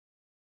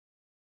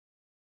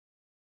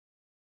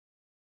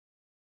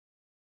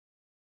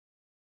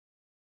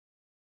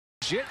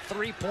legit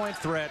three-point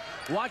threat.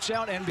 Watch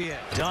out, NBA.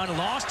 Dunn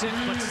lost it,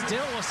 but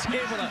still was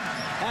able to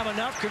have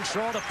enough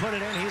control to put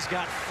it in. He's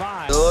got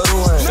 5. Another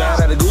one. Shout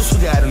out to Goose, we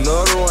got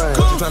another one.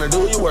 What you trying to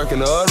do? You work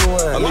another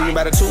one. I'm thinking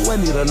about it 2, I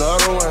need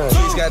another one.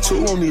 He's got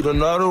 2, I need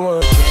another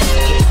one.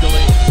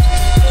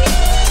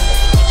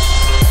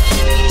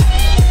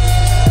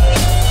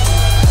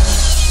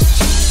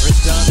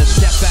 Kris Dunn to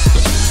step back.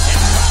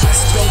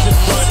 Goes in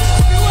front.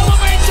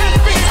 Elevates his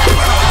feet.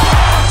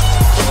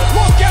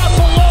 Look out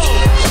below.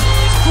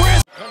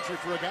 Kris. Country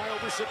for a guy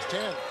over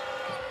 6'10".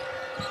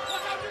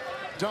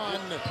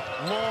 Dunn,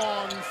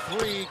 long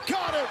three.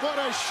 Got it. What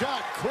a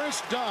shot.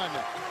 Kris Dunn.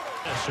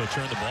 She'll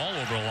turn the ball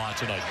over a lot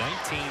tonight.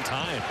 19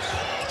 times.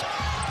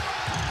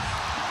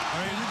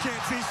 I mean, you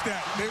can't teach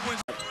that. They win.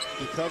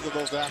 Because of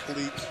those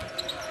athletes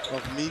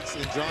of Meeks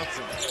and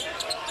Johnson. This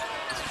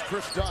is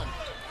Kris Dunn.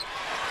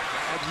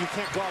 And you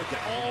can't guard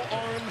that. All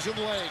arms and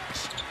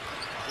legs.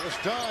 Kris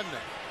Dunn.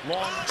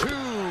 Long 2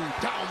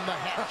 down the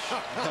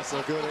hatch. That's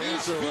a good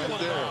answer right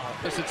there.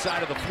 Opposite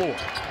side of the floor.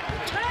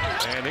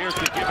 And here's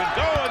the give and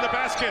go in the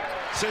basket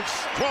since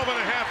 12 and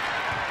a half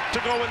to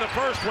go in the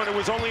first when it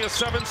was only a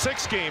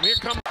 7-6 game. Here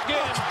comes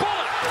Again,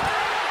 bullet.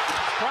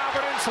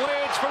 Providence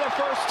leads for the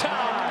first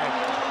time.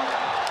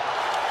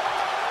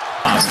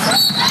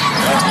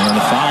 And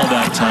the foul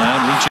that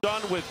time.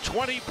 Dunn with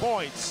 20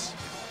 points.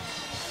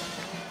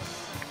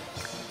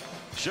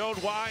 Showed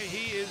why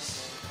he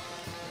is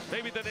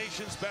maybe the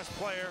nation's best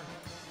player.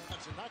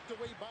 Knocked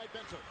away by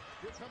Bento.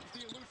 Here comes the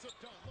elusive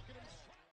Dunn.